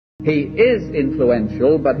He is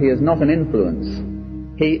influential, but he is not an influence.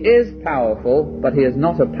 He is powerful, but he is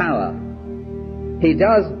not a power. He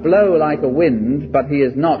does blow like a wind, but he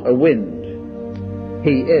is not a wind.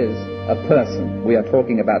 He is a person. We are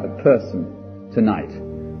talking about a person tonight.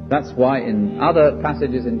 That's why in other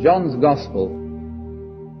passages in John's Gospel,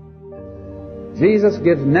 Jesus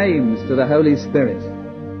gives names to the Holy Spirit.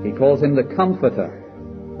 He calls him the Comforter,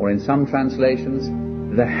 or in some translations,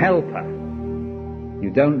 the Helper. You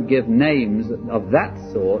don't give names of that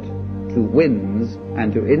sort to winds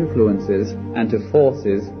and to influences and to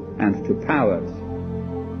forces and to powers.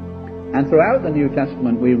 And throughout the New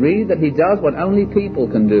Testament we read that he does what only people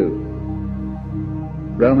can do.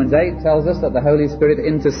 Romans 8 tells us that the Holy Spirit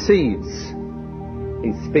intercedes.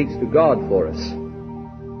 He speaks to God for us.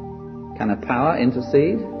 Can a power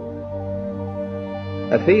intercede?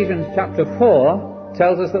 Ephesians chapter 4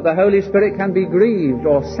 tells us that the Holy Spirit can be grieved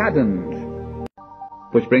or saddened.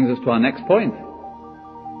 Which brings us to our next point.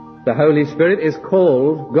 The Holy Spirit is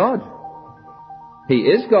called God. He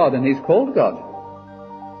is God and he's called God.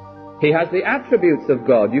 He has the attributes of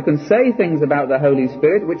God. You can say things about the Holy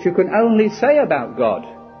Spirit which you can only say about God.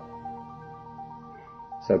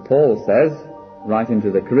 So Paul says, writing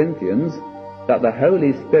to the Corinthians, that the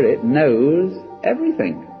Holy Spirit knows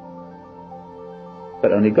everything.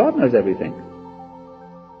 But only God knows everything.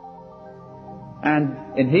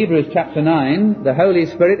 And in Hebrews chapter 9, the Holy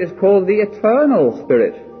Spirit is called the Eternal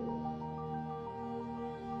Spirit.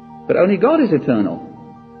 But only God is eternal.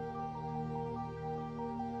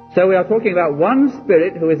 So we are talking about one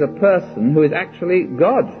Spirit who is a person who is actually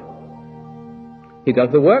God. He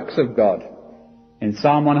does the works of God. In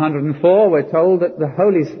Psalm 104 we're told that the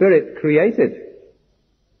Holy Spirit created.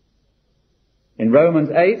 In Romans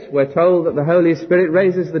 8 we're told that the Holy Spirit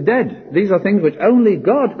raises the dead. These are things which only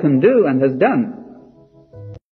God can do and has done.